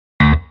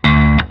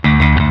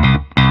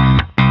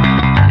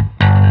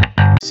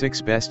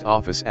6 Best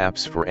Office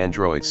Apps for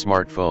Android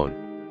Smartphone.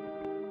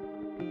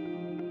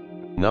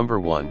 Number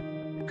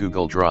 1.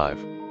 Google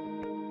Drive.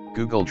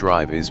 Google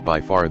Drive is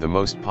by far the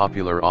most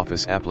popular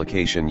office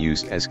application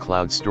used as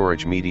cloud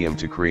storage medium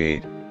to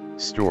create,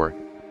 store,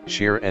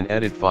 share and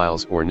edit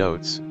files or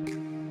notes.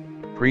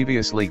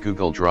 Previously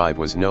Google Drive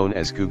was known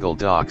as Google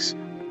Docs,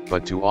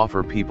 but to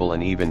offer people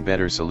an even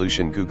better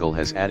solution, Google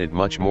has added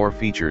much more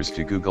features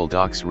to Google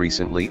Docs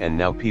recently, and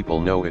now people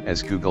know it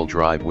as Google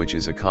Drive, which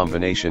is a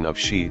combination of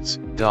sheets,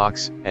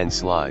 docs, and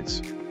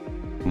slides.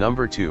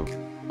 Number 2.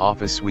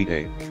 Office Suite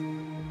 8.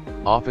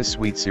 Office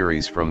Suite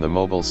series from the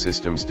mobile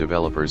systems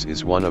developers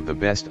is one of the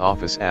best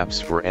office apps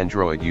for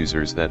Android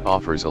users that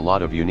offers a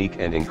lot of unique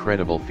and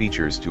incredible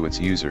features to its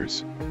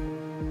users.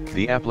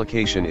 The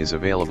application is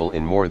available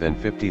in more than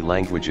 50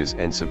 languages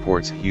and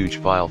supports huge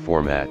file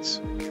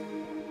formats.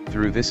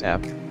 Through this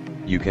app,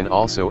 you can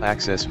also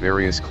access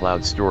various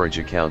cloud storage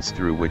accounts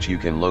through which you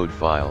can load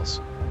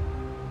files.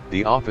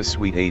 The Office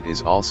Suite 8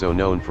 is also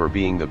known for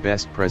being the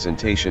best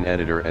presentation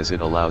editor, as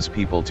it allows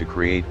people to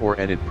create or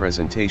edit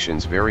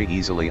presentations very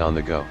easily on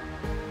the go.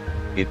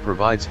 It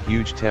provides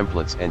huge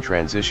templates and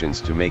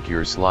transitions to make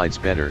your slides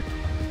better,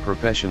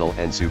 professional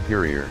and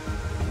superior.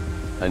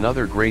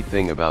 Another great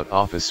thing about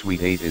Office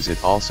Suite 8 is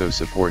it also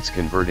supports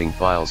converting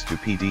files to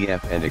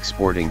PDF and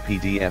exporting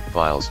PDF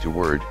files to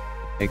Word,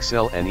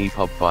 Excel and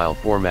EPUB file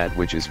format,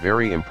 which is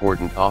very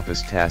important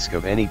office task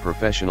of any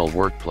professional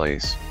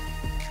workplace.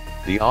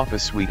 The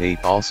Office Suite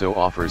 8 also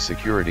offers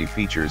security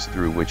features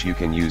through which you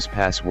can use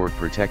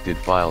password-protected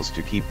files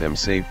to keep them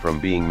safe from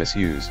being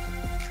misused.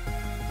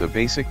 The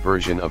basic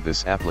version of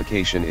this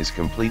application is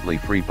completely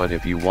free, but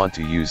if you want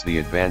to use the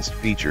advanced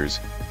features,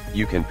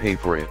 you can pay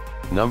for it.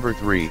 Number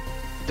 3.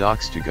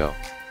 Docs2Go.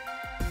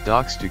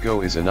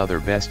 Docs2Go is another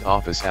best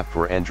office app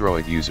for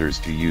Android users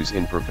to use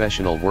in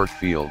professional work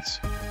fields.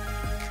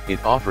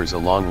 It offers a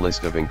long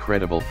list of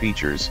incredible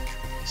features,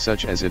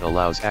 such as it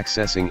allows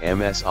accessing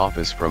MS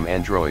Office from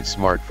Android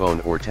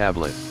smartphone or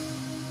tablet.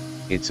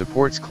 It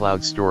supports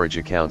cloud storage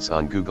accounts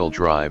on Google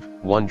Drive,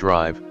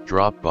 OneDrive,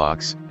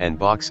 Dropbox, and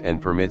Box,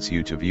 and permits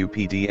you to view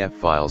PDF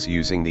files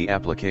using the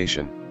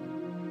application.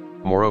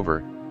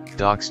 Moreover,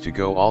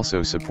 Docs2Go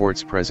also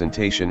supports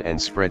presentation and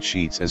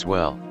spreadsheets as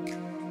well.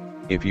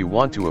 If you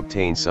want to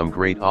obtain some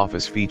great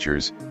office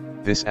features,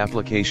 this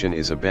application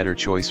is a better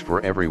choice for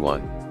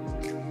everyone.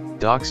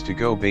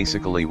 Docs2Go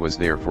basically was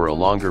there for a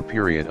longer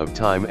period of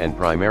time, and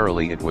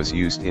primarily it was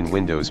used in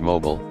Windows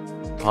Mobile,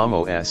 Palm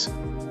OS,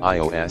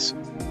 iOS,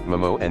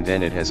 Momo, and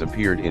then it has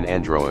appeared in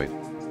Android.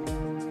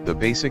 The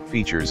basic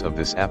features of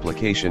this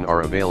application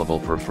are available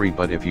for free,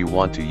 but if you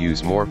want to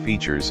use more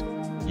features,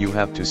 you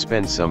have to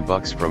spend some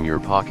bucks from your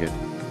pocket.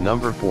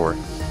 Number 4.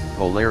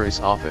 Polaris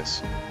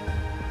Office.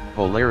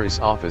 Polaris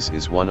Office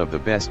is one of the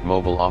best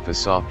mobile office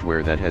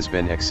software that has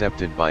been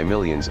accepted by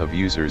millions of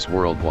users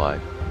worldwide.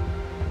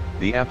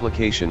 The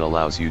application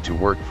allows you to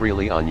work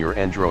freely on your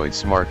Android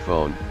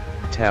smartphone,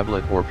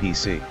 tablet or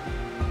PC.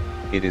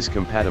 It is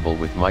compatible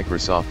with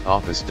Microsoft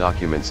Office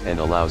documents and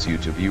allows you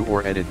to view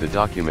or edit the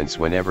documents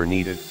whenever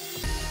needed.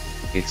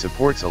 It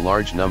supports a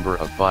large number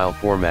of file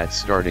formats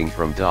starting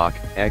from doc,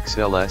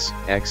 XLS,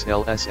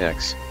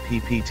 XLSX,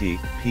 PPT,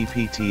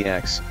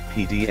 PPTX,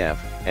 PDF,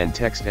 and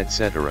text,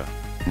 etc.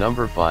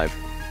 Number 5.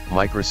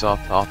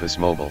 Microsoft Office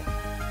Mobile.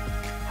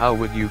 How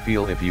would you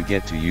feel if you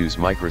get to use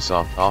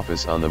Microsoft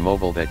Office on the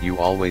mobile that you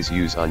always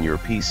use on your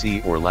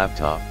PC or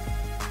laptop?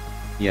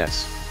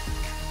 Yes.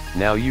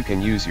 Now you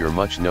can use your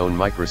much-known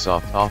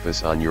Microsoft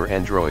Office on your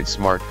Android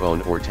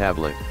smartphone or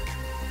tablet.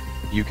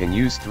 You can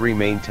use 3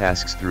 main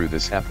tasks through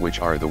this app, which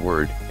are the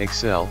Word,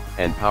 Excel,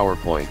 and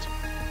PowerPoint.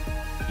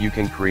 You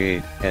can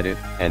create, edit,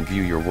 and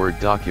view your Word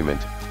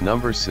document.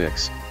 Number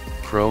 6.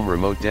 Chrome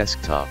Remote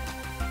Desktop.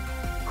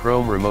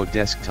 Chrome Remote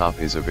Desktop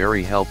is a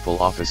very helpful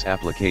office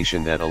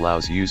application that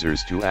allows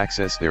users to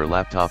access their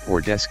laptop or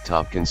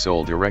desktop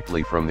console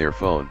directly from their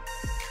phone.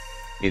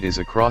 It is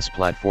a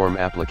cross-platform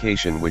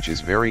application which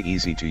is very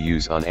easy to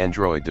use on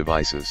Android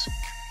devices.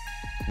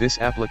 This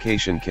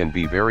application can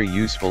be very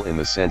useful in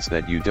the sense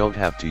that you don't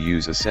have to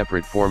use a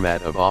separate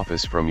format of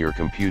Office from your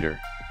computer.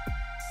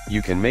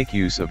 You can make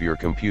use of your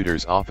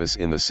computer's Office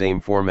in the same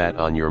format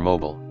on your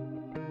mobile.